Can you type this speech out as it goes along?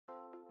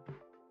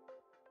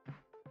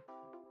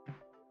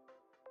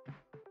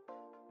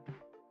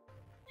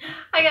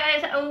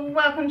Hi guys,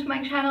 welcome to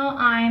my channel.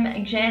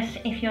 I'm Jess.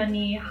 If you're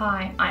new,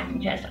 hi,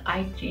 I'm Jess.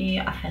 I do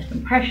first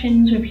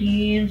impressions,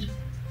 reviews,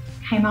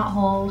 Kmart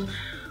hauls,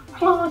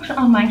 vlogs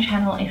on my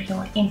channel. If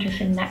you're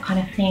interested in that kind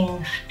of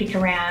thing, stick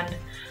around.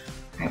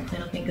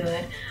 Hopefully it'll be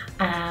good.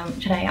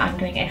 Today I'm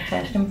doing a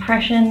first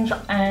impressions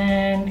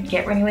and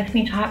get ready with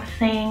me type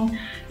thing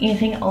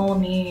using all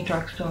new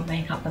drugstore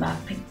makeup that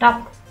I've picked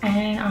up,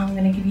 and I'm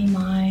going to give you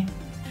my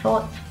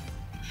thoughts.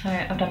 So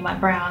I've done my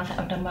brows,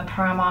 I've done my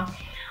primer.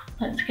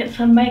 Let's get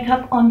some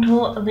makeup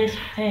onto this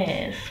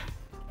face.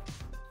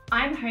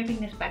 I'm hoping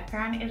this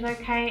background is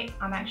okay.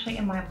 I'm actually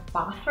in my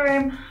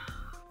bathroom.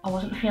 I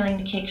wasn't feeling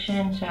the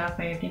kitchen, so I've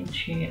moved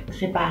into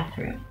the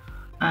bathroom.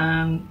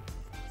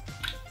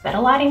 Better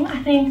lighting,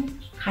 I think.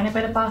 Kind of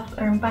better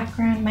bathroom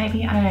background,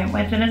 maybe. I don't know.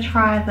 We're gonna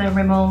try the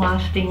Rimmel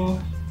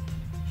Lasting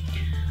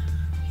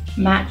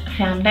Matte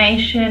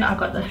Foundation. I've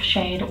got the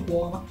shade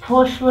Warm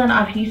Porcelain.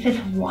 I've used this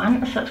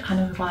once, so it's kind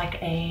of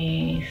like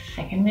a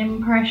second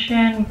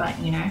impression, but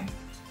you know,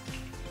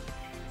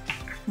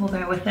 we'll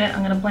go with it.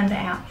 I'm gonna blend it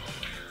out.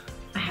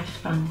 I have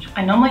sponge.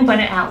 I normally blend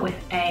it out with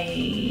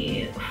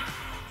a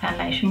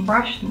foundation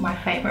brush, my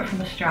favorite from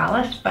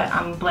Australis, but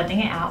I'm blending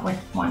it out with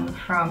one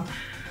from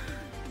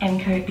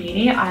MCO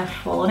Beauty. I've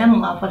fallen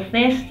in love with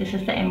this. This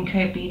is the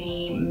MCO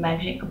Beauty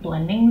Magic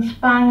Blending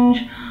Sponge.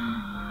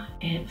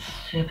 It's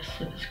super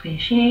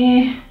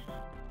squishy.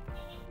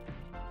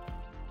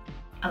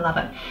 I love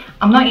it.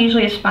 I'm not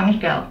usually a sponge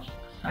girl,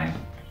 so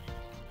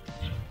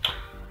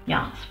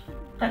yeah,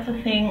 that's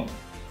a thing.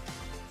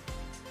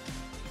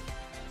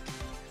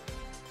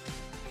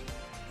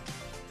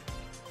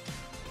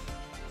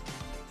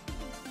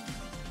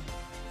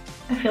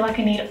 I feel like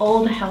I need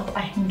all the help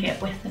I can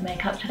get with the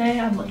makeup today.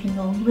 I'm looking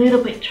a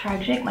little bit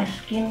tragic. My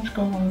skin's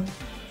gone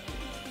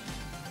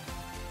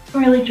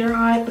really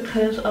dry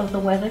because of the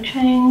weather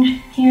change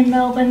here in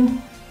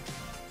Melbourne.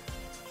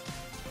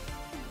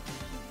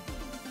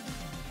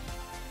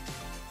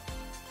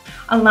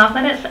 I love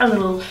that it's a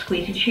little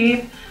squeezy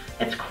tube.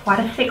 It's quite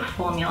a thick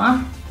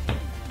formula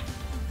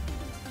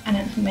and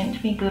it's meant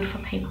to be good for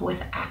people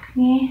with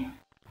acne.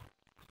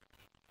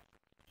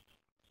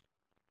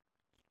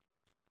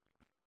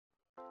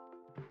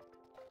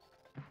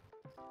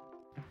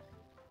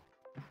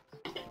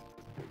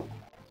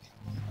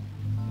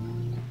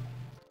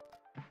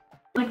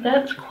 Like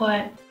that's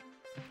quite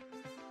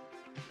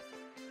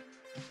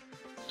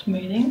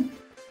smoothing.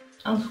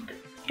 I was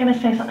gonna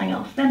say something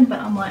else then, but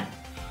I'm like,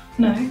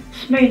 no,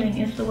 smoothing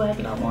is the word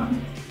that I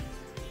want.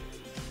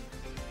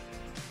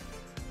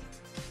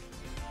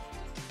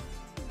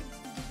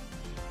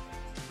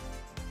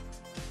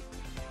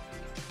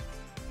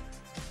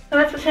 So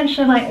that's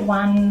essentially like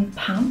one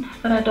pump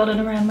that I dotted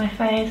around my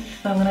face.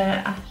 So I'm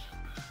gonna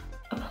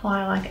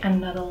apply like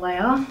another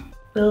layer,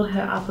 build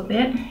her up a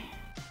bit.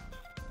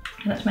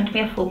 And it's meant to be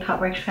a full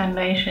coverage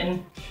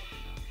foundation.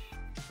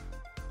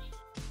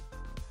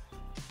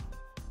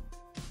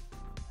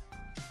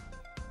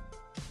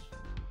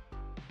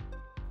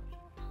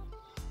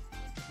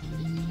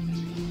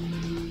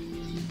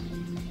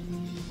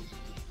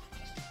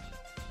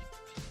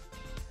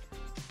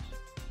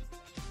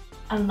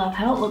 I love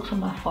how it looks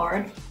on my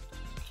forehead.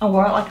 I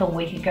wore it like a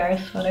week ago,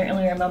 so I don't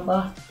really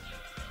remember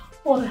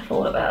what I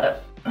thought about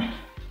it.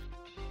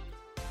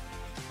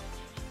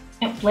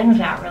 It blends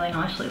out really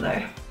nicely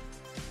though.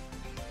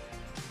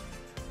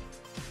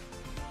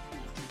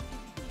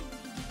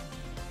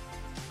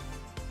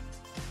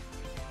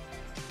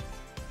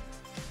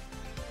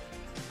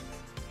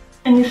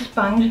 And this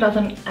sponge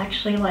doesn't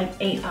actually like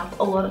eat up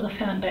a lot of the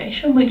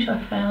foundation, which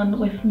I found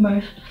with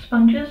most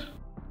sponges.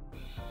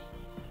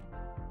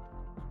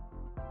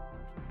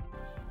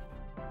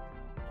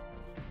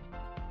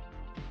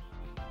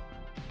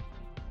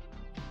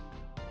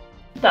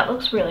 That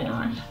looks really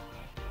nice.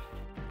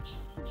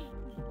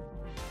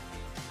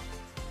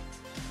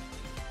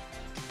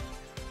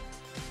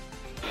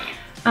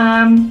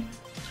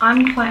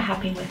 I'm quite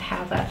happy with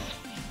how that's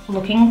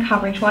looking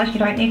coverage wise. You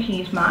don't need to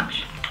use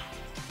much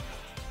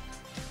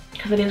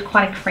because it is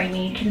quite a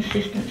creamy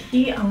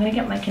consistency. I'm going to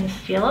get my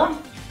concealer.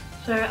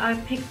 So I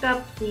picked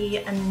up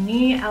the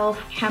new e.l.f.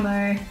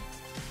 Camo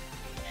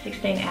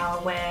 16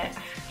 Hour Wear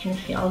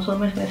Concealer. I was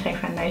almost going to say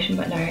foundation,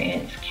 but no,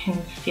 it's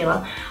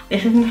concealer.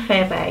 This is in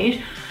Fair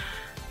Beige.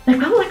 They've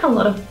got like a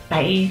lot of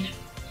beige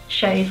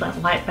shades, like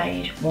light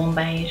beige, warm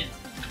beige,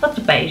 lots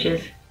of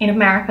beiges. In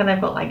America,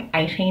 they've got like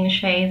 18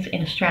 shades.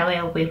 In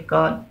Australia, we've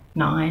got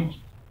 9.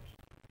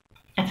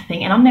 That's the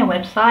thing. And on their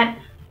website,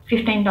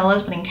 $15,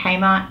 but in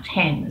Kmart,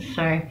 10.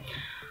 So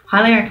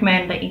highly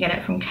recommend that you get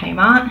it from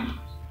Kmart.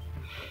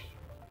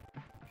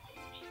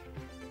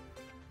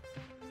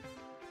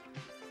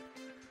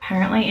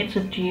 Apparently it's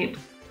a dupe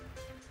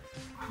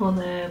for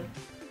the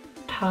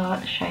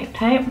Tarte Shape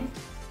Tape.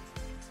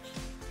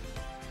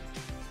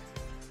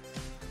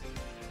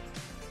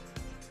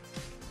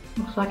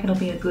 Looks like it'll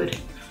be a good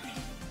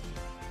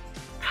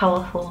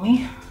colour for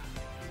me.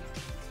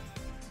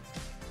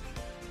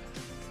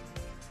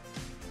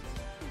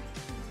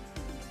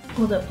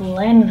 Oh, that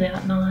blends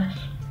out nice.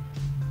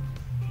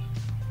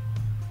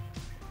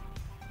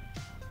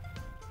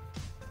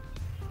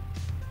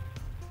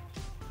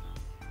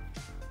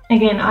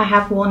 Again, I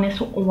have worn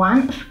this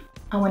once.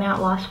 I went out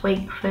last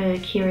week for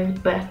Kira's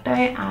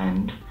birthday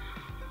and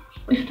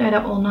we stayed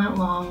up all night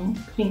long.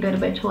 Didn't go to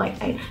bed till like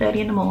 8:30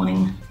 in the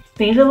morning.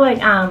 These are like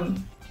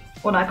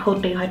what I call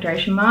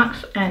dehydration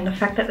marks, and the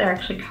fact that they're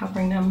actually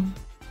covering them,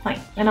 like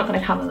they're not going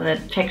to cover the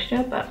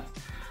texture, but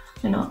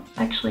they're not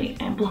actually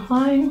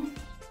amplifying.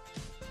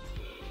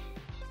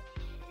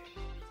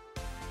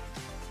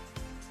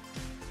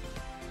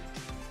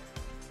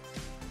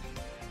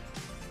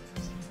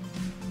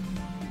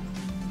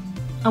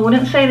 I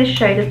wouldn't say this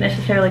shade is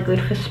necessarily good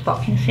for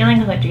spot concealing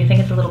because I do think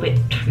it's a little bit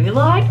too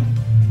light.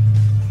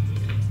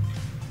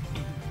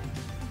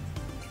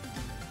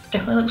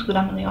 Definitely looks good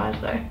under the eyes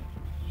though.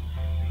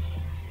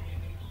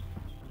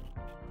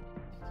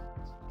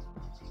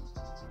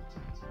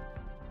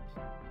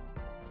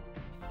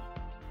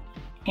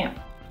 Yeah,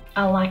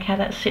 I like how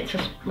that sits,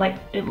 like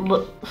it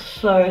looks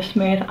so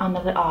smooth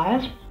under the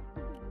eyes.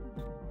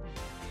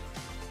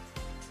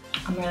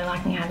 I'm really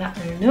liking how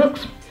that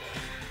looks.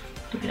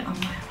 Look at it on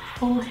my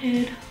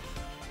forehead,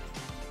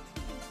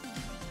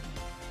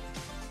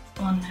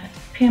 on that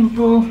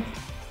pimple,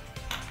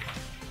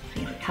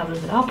 see if it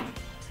covers it up.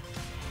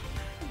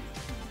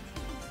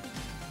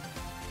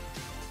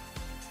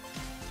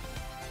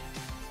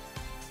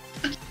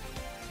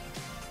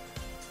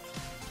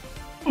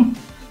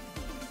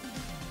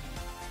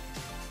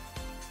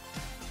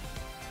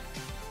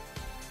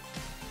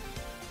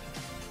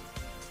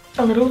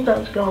 A little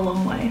does go a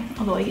long way,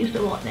 although I used it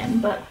a lot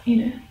then, but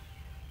you know.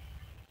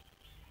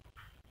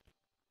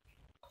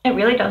 It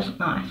really does look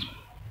nice.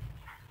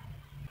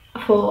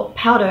 For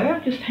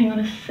powder, just hang on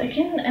a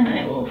second and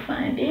I will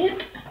find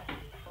it.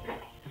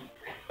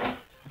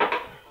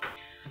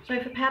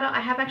 So for powder, I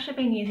have actually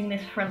been using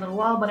this for a little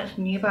while, but it's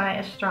new by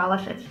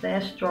Australis. It's their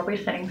strawberry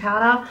setting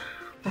powder.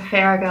 For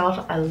Fairer Girls,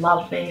 I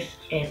love this.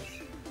 It's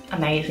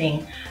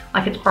amazing.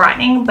 Like, it's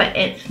brightening, but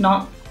it's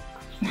not,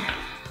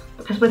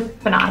 because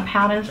with banana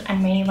powders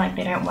and me, like,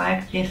 they don't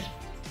work. This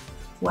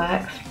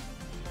works.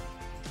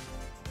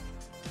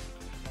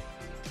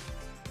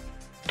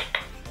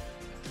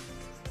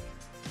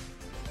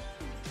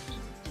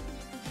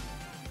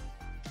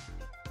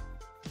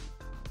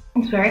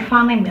 It's very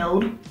finely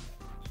milled.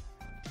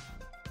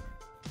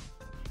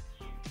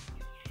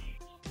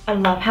 I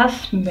love how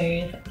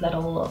smooth that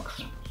all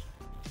looks.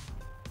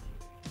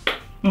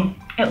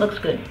 It looks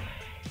good.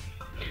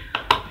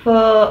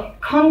 For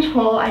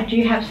contour, I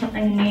do have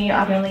something new.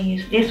 I've only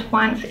used this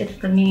once. It's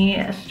the new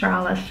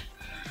Australis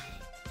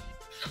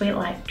Sweet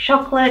Like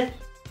Chocolate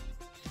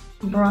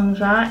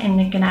bronzer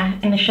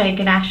in the shade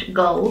Ganache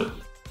Gold,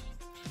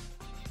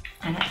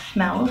 and it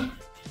smells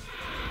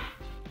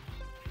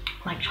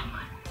like chocolate.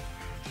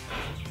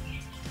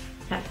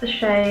 That's the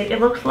shade. It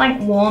looks like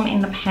warm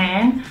in the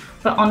pan,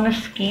 but on the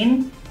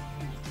skin,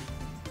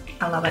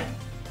 I love it.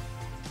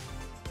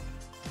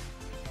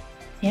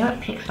 Yeah, it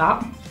picks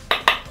up.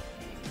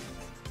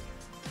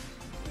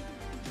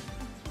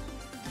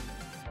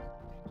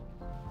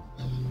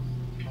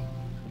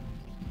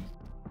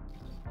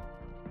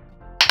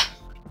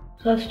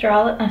 So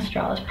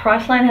Australis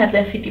Priceline had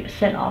their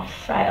 50% off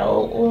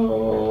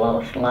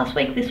sale last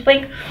week, this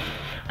week.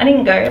 I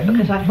didn't go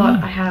because I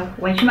thought I have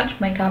way too much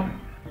makeup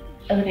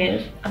as it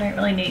is. I don't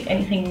really need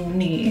anything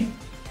new.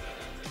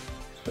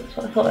 So that's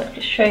what I thought I'd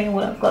just show you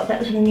what I've got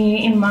that is new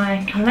in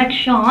my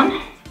collection.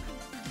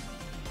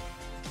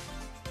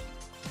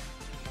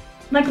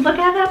 Like, look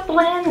how that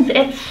blends.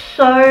 It's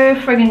so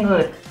friggin'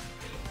 good.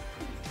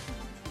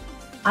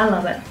 I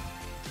love it.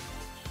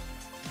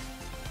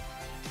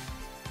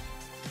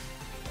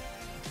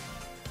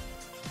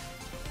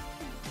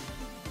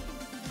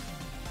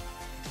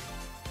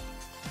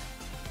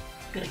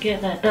 Gotta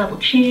get that double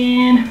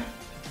chin.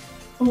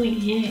 Oh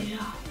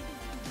yeah.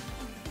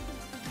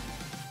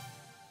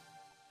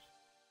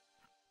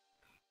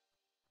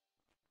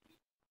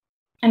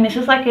 And this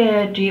is like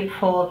a dupe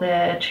for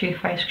the Too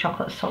Faced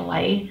Chocolate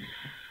Soleil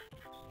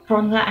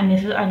bronzer, and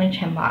this is only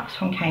 10 bucks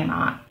from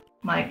Kmart.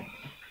 Like,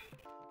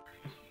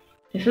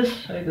 this is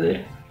so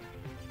good.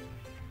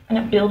 And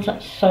it builds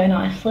up so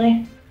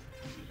nicely.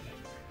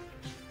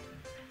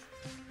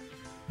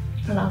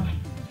 I love.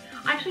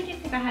 I actually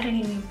didn't think I had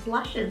any new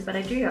blushes, but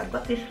I do. I've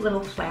got this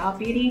little Flower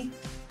Beauty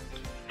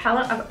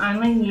palette. I've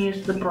only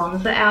used the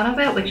bronzer out of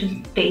it, which is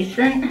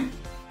decent,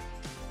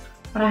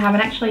 but I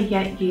haven't actually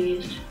yet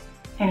used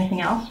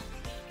anything else.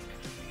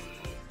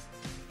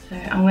 So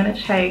I'm going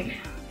to take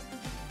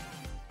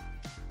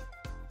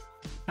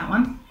that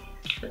one.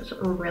 It's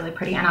really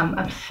pretty, and I'm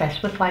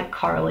obsessed with like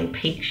corally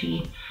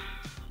peachy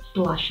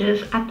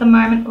blushes at the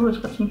moment. Oh, it's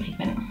got some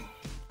pigment.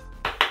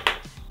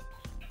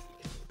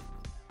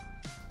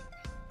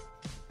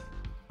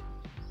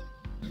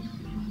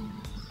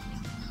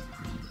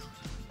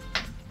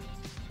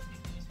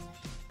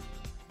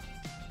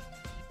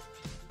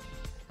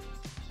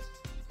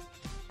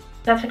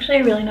 That's actually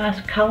a really nice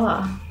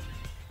colour.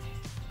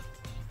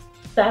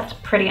 That's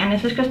pretty, and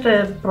this is just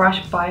a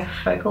brush by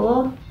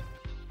Focalure.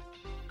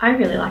 I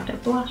really like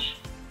that blush,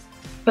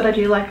 but I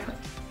do like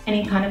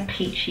any kind of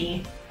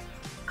peachy,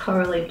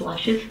 corally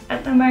blushes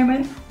at the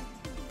moment.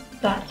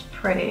 That's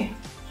pretty.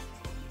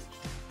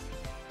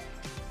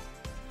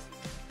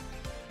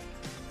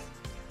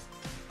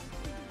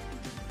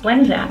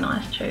 Blends out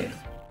nice too.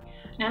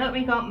 Now that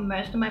we got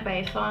most of my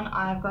base on,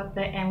 I've got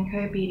the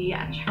MCO Beauty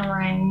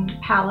Trend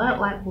palette.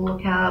 Like,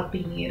 look how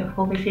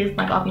beautiful this is.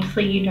 Like,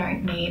 obviously you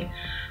don't need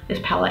this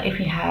palette if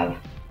you have,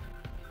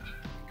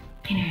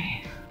 you know,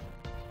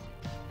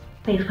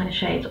 these kind of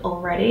shades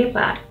already,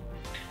 but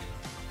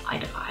I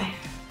die.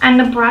 And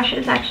the brush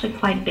is actually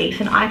quite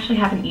decent. I actually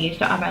haven't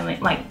used it. I've only,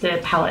 like, the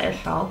palette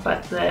itself,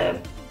 but the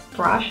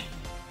brush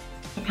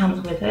that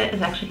comes with it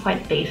is actually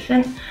quite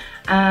decent.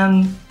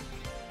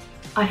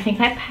 I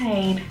think I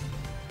paid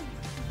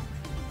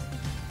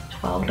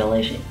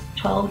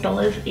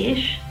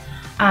 $12-ish.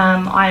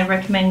 I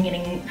recommend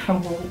getting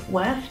from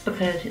Woolworths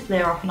because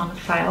they're often on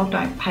sale.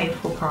 Don't pay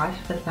full price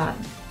for that.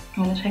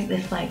 I'm gonna take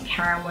this like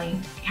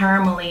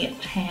caramelly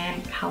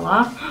tan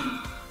color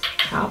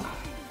up.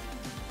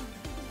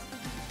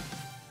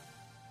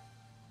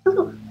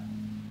 Ooh.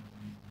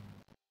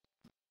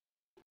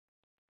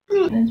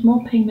 There's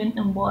more pigment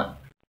than what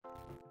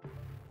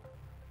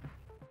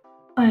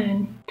I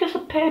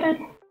anticipated.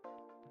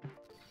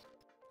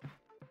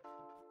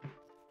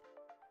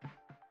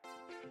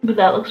 But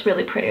that looks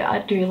really pretty. I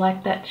do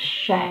like that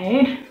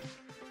shade.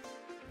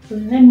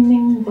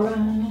 Blending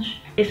brush.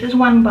 This is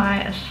one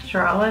by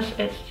Australis.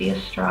 It's the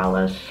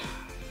Australis.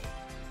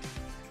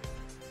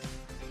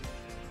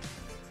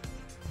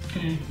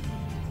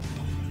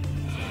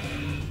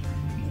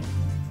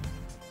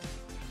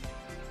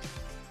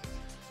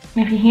 If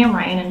you hear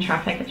rain and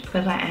traffic, it's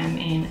because I am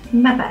in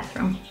my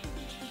bathroom.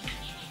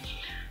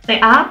 They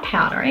are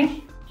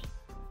powdery,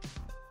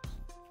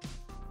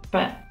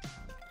 but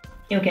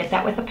you'll get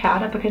that with the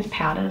powder because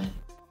powders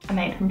are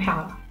made from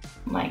powder.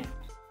 Like,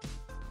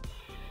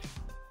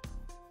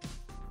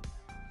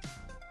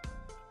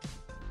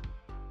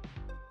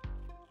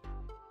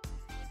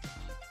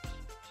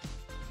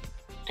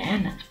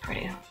 damn, that's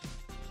pretty.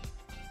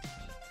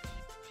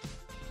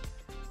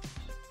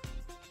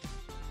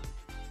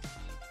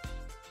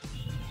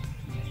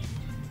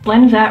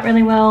 Blends out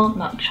really well,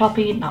 not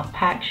choppy, not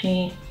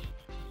patchy.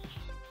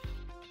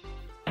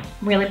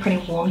 Really pretty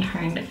warm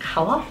toned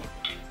colour.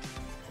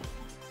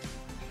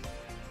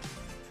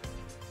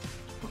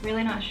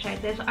 Really nice shade.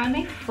 There's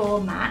only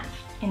 4 mattes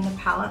in the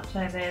palette,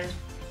 so there's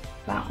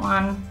that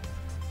one,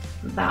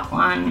 that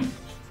one,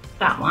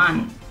 that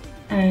one,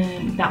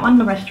 and that one.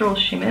 The rest are all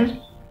shimmers,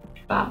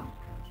 but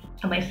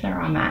at least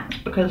there are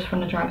mattes because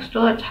from the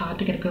drugstore it's hard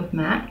to get a good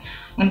matte.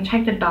 I'm going to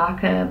take the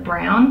darker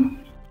brown.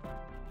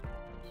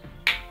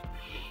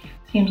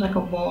 Seems like a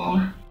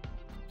warm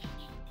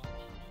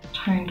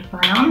toned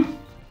brown.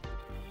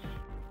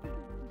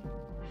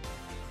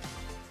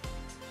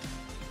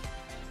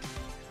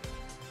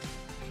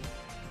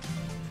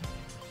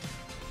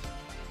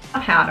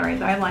 Powdery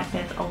though, like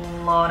there's a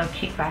lot of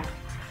kickback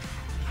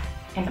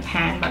in the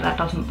pan, but that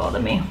doesn't bother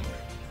me.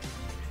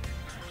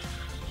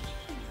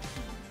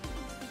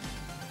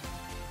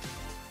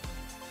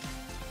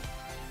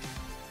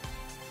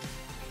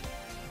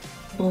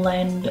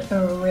 Blend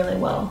really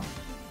well.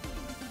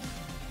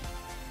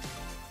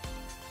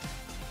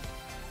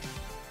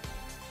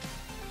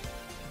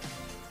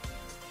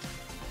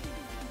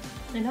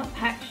 They're not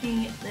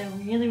patchy, they're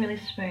really,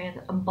 really smooth,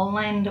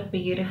 blend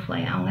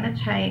beautifully. I'm going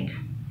to take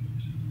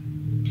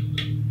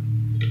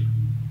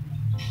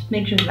a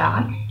smidge of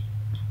that.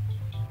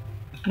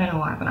 I don't know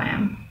why, but I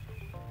am.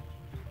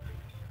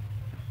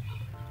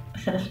 I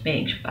said a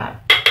smidge, but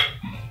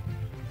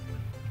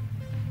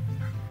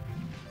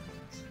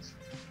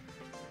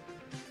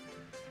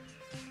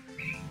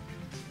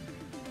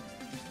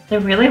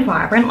they're really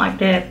vibrant, like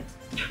they're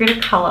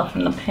true colour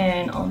from the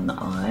pan on the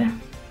eye.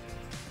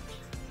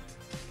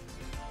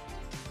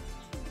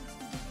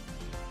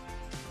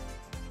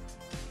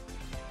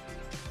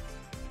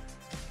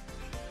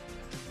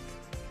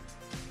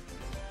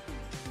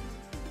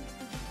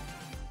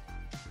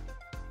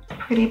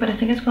 Pretty, but I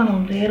think it's gone a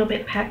little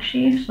bit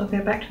patchy, so I'll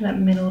go back to that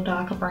middle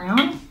darker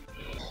brown.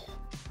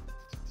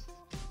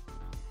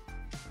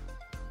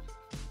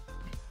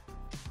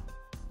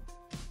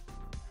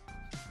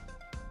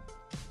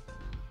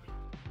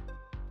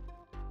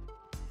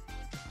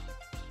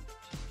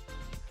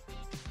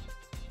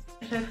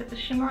 So for the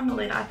shimmer on the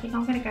lid, I think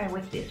I'm going to go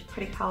with this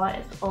pretty colour.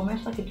 It's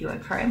almost like a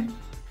duochrome.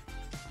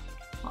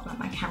 Not that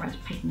my camera's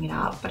picking it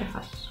up, but if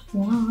I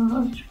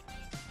swatch,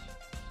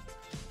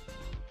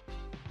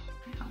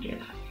 do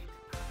that.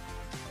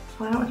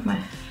 Apply it with my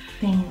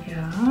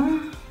finger.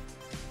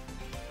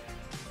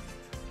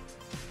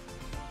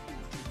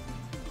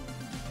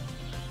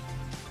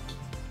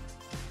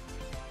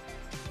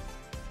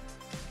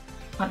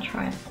 I'll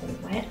try it all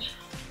wet.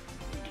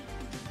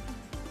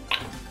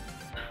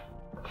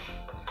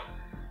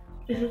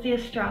 This is the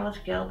Australis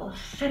Girl Boss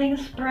setting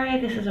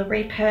spray. This is a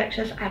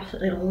repurchase.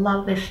 Absolutely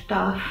love this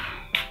stuff.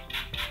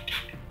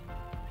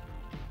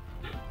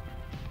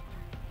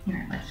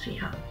 Alright, let's see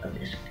how this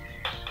goes.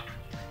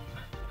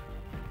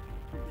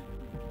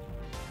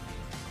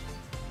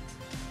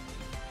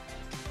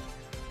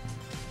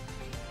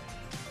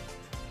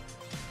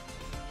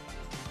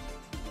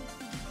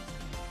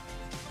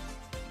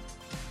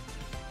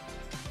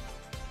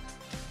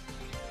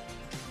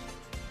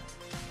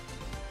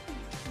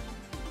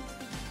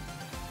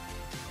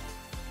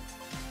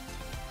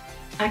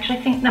 I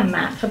actually think the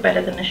mattes are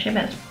better than the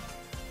shimmers,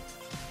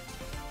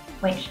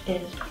 which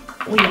is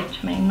weird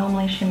to me.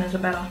 Normally shimmers are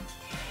better.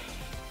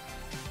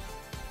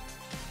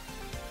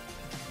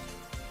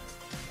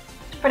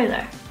 It's pretty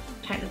though.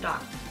 Take the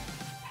dark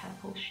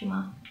purple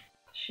shimmer,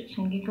 shits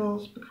and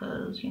giggles,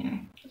 because you know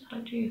that's what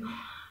I do.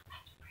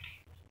 That's pretty.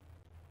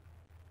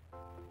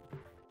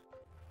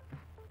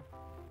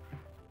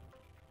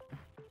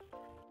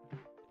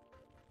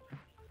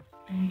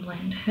 And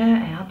blend her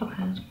out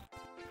because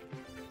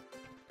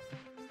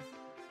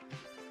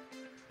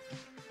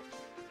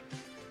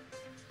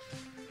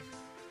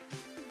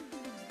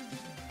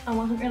I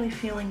wasn't really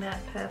feeling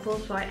that purple,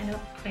 so I ended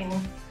up putting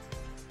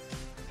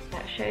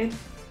that shade,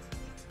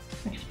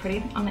 which is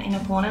pretty, on the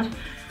inner corners.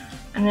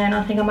 And then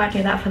I think I might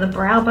do that for the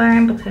brow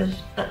bone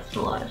because that's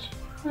the lightest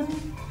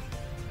one.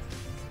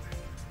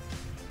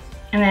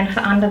 And then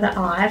for under the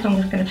eyes, I'm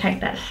just going to take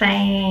that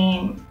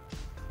same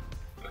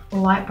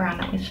light brown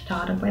that we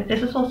started with.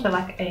 This is also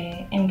like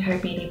a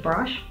Inco Beauty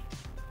brush.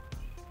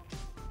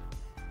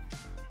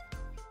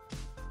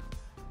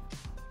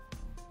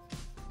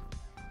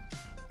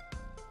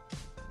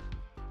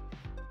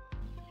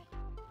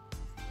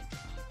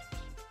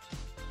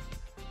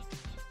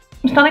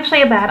 It's not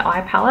actually a bad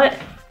eye palette.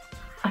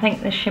 I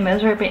think the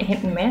shimmers are a bit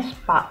hit and miss,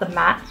 but the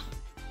mattes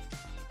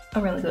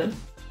are really good.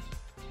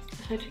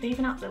 So to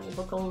even up the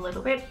look a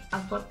little bit,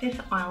 I've got this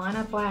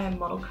eyeliner by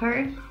Model Co.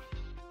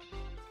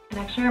 It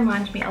actually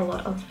reminds me a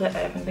lot of the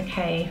Urban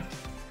Decay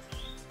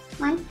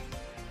one.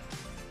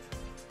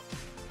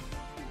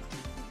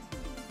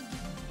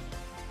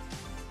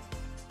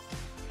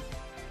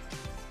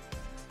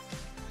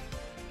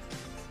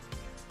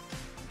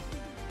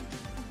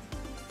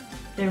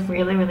 They're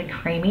really, really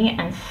creamy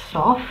and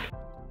soft.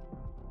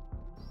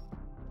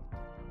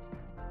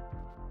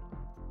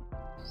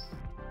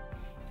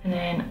 And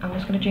then I'm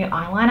just going to do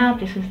eyeliner.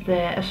 This is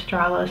the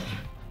Australis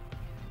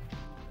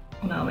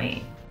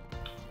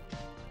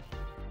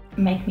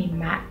Make Me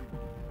Matte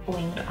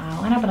winged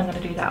eyeliner, but I'm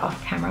going to do that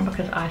off camera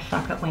because I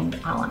suck at winged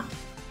eyeliner.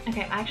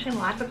 Okay, I actually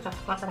lied because I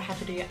forgot that I had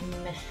to do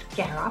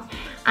mascara.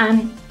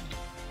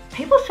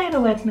 People say the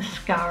word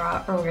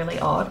mascara are really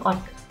odd, like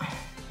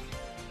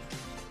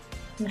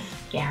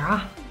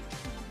mascara,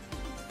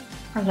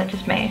 or is that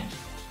just me?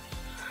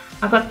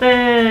 I've got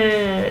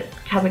the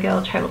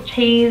CoverGirl Total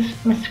Cheese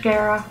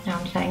mascara. Now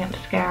I'm saying it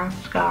mascara.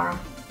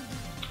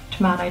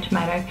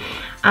 Tomato.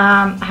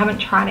 I haven't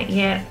tried it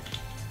yet.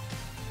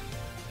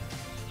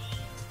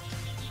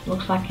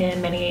 Looks like a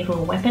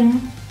medieval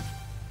weapon.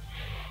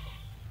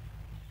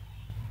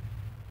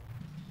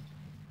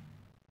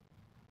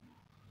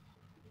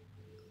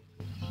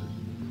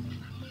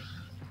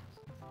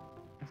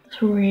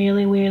 It's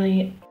really,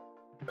 really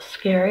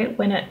scary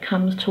when it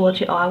comes towards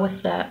your eye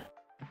with that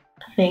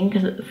thing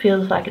because it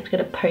feels like it's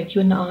going to poke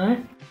you in the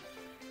eye.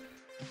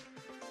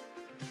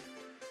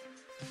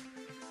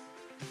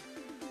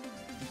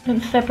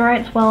 It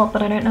separates well,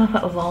 but I don't know if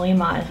it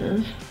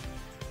volumizes.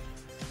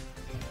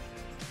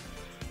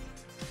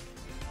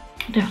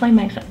 It definitely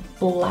makes it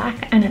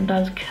black and it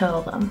does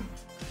curl them.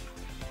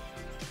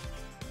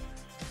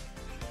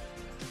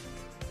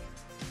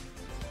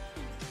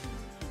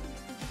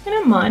 I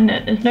don't mind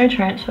it, there's no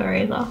transfer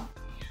either.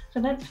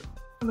 So that's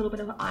a little bit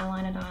of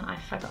eyeliner done. I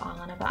suck at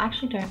eyeliner, but I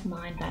actually don't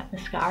mind that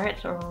mascara.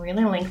 It's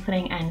really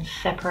lengthening and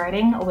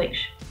separating,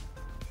 which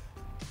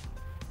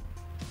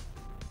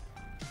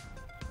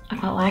I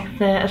quite like.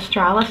 The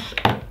Australis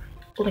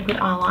liquid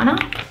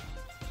eyeliner.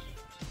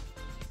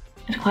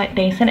 It's quite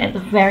decent. It's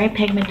very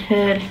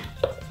pigmented.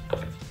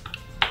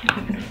 If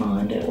I can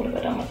find it, what have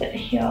I done with it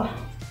here?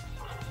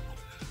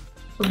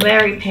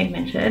 Very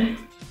pigmented.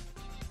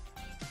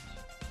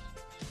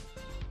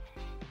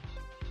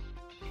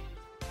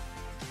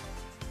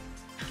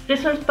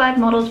 This is by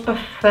Models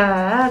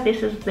Prefer.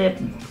 This is the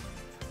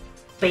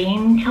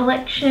Beam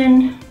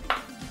collection.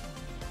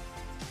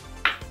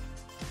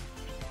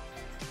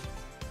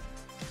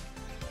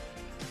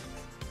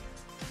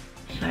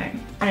 So,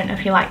 I don't know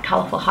if you like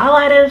colourful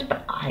highlighters,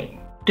 but I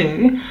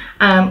do.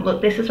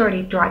 Look, this is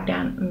already dried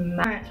down.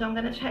 Alright, so I'm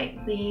going to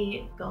take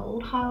the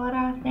gold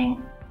highlighter, I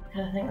think,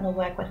 because I think it'll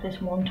work with this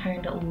warm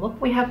toned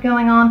look we have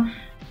going on.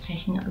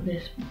 Taking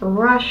this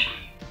brush.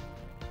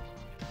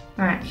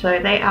 Alright, so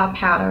they are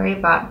powdery,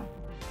 but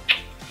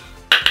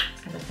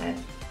as I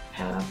said,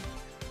 powder.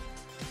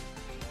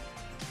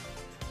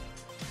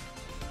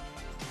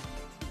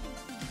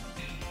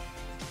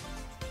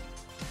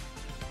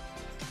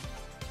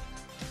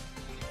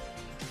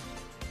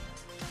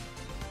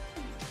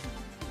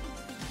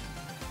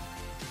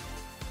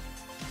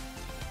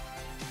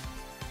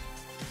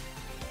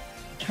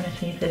 Trying to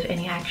see if there's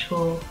any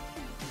actual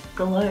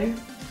glow.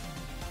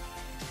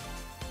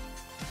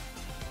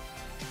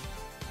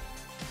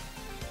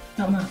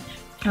 Not much.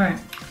 Alright,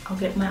 I'll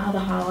get my other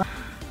highlight.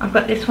 I've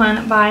got this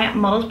one by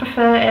Models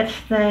Prefer. It's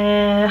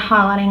the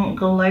highlighting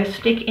glow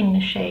stick in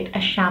the shade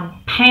a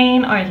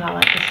champagne, or as I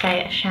like to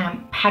say, a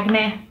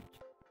champagne.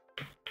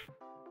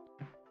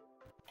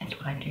 That's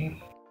what I do.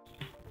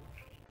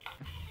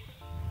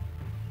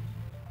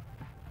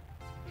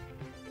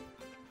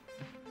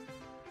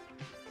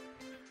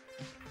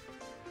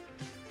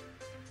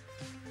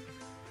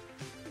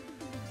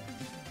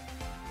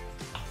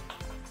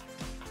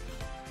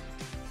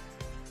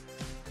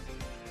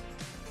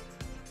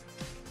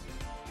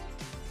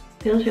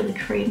 Feels really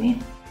creamy.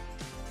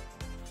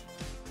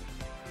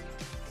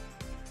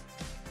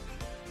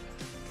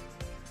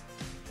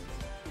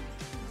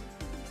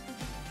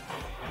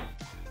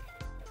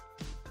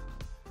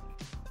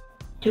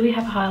 Do we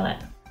have a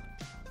highlight?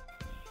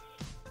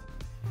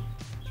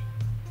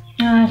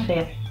 Oh, I see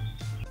it.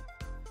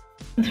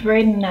 It's a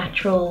very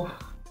natural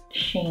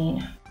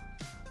sheen.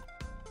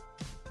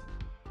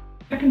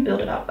 I can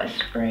build it up by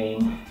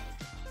spraying.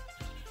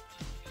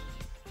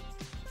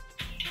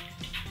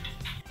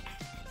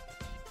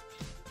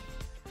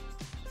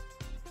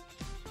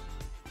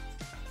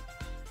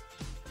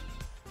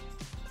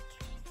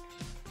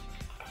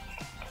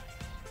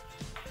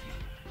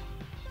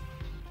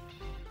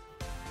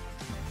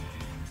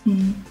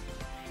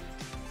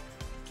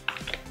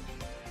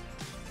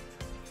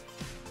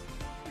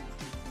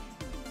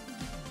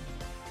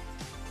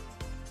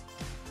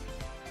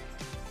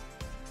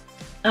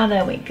 Oh,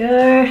 there we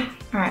go.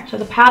 Alright, so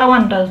the powder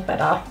one does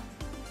better.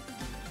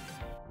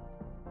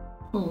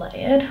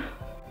 Layered.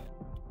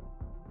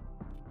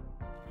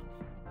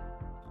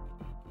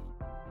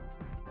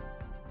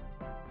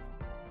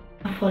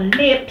 For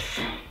lips,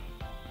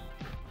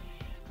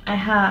 I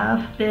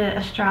have the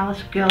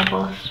Australis Girl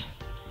Boss.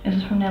 This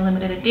is from their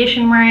limited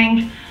edition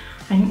range.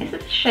 I think this is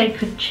the shade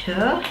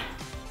Couture.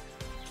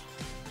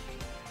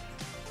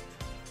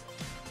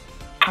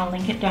 I'll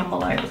link it down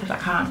below because I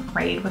can't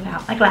read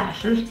without my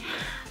glasses.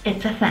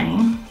 It's a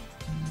thing.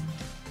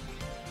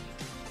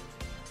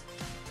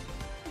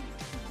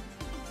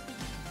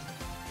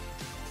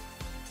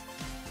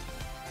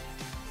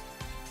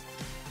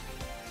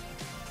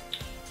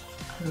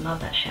 I love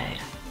that shade.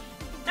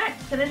 Alright,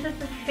 so this is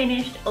the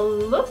finished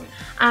look.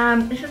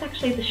 This is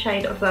actually the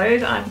shade of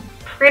Vogue, I'm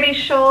pretty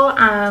sure.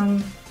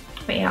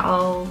 But yeah,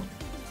 I'll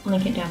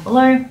link it down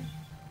below.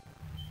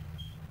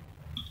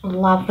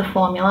 Love the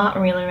formula,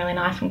 really, really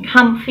nice and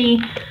comfy.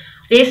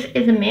 This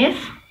is a miss,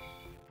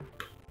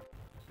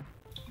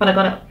 but I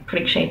got it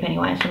pretty cheap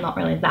anyway, so I'm not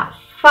really that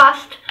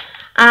fussed.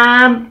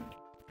 Sadly,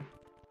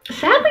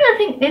 I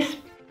think this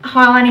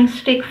highlighting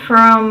stick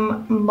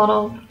from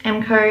Model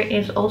MCO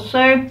is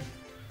also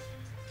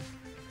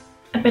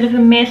a bit of a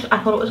miss. I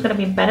thought it was going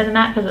to be better than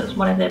that because it's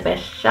one of their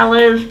best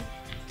sellers.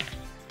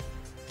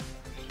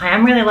 I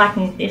am really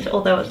liking this,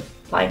 although it's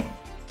like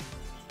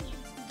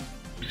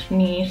just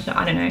new, so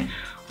I don't know.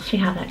 We'll see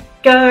how that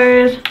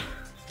goes.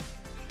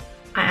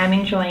 I am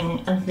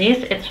enjoying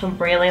this. It's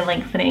really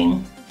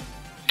lengthening.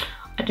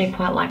 I do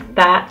quite like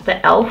that. The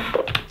e.l.f.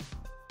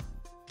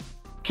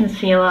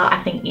 concealer,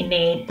 I think you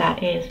need.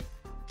 That is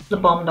the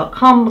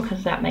bomb.com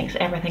because that makes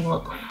everything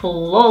look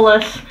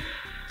flawless.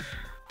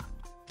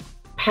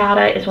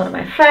 Powder is one of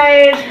my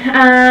faves.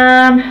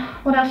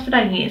 What else did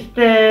I use?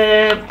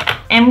 The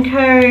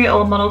MCO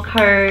or Model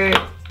Co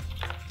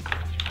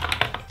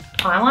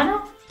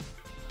eyeliner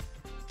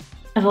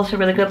is also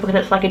really good because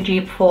it's like a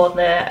dupe for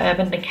the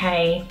Urban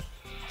Decay,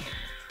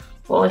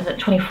 what was it,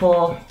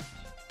 24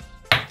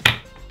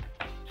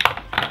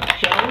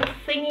 gel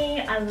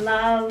thingy. I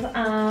love,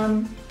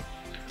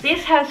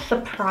 this has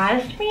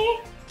surprised me.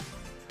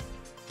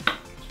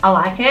 I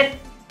like it,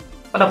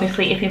 but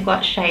obviously if you've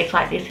got shades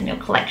like this in your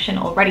collection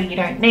already, you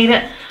don't need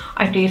it.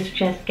 I do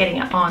suggest getting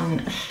it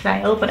on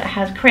sale, but it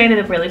has created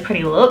a really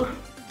pretty look.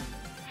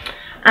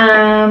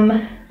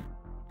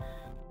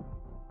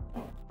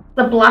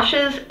 The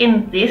blushes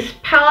in this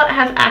palette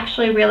has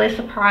actually really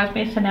surprised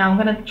me, so now I'm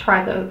going to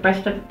try the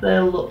rest of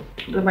the look,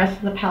 the rest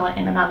of the palette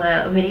in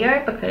another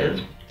video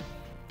because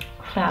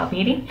Flower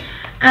Beauty.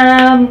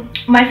 My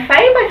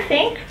fave, I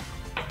think,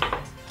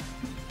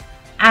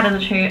 out of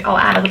the two, or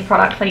out of the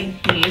products I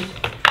used,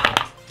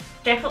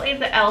 definitely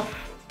the e.l.f.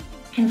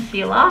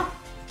 concealer.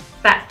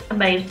 That's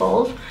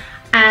amazeballs,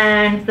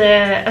 and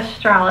the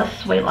Australis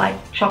Sweet Like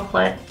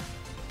Chocolate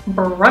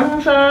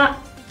bronzer.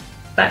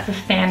 That's a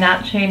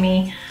standout to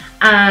me.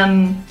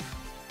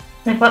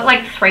 They've got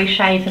like 3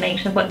 shades in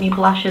each. They've got new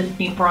blushes,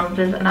 new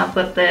bronzers, and I've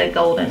got the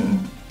golden,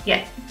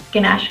 yeah,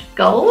 Ganache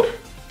Gold.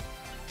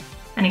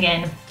 And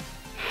again,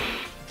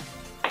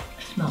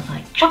 smells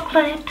like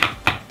chocolate.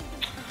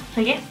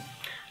 So yeah,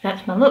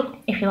 that's my look.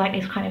 If you like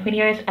these kind of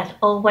videos, as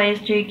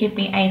always, do give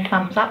me a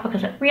thumbs up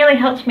because it really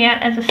helps me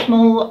out as a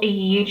small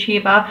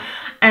YouTuber.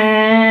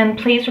 And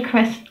please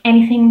request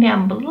anything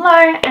down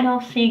below, and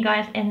I'll see you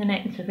guys in the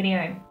next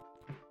video.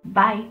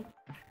 Bye.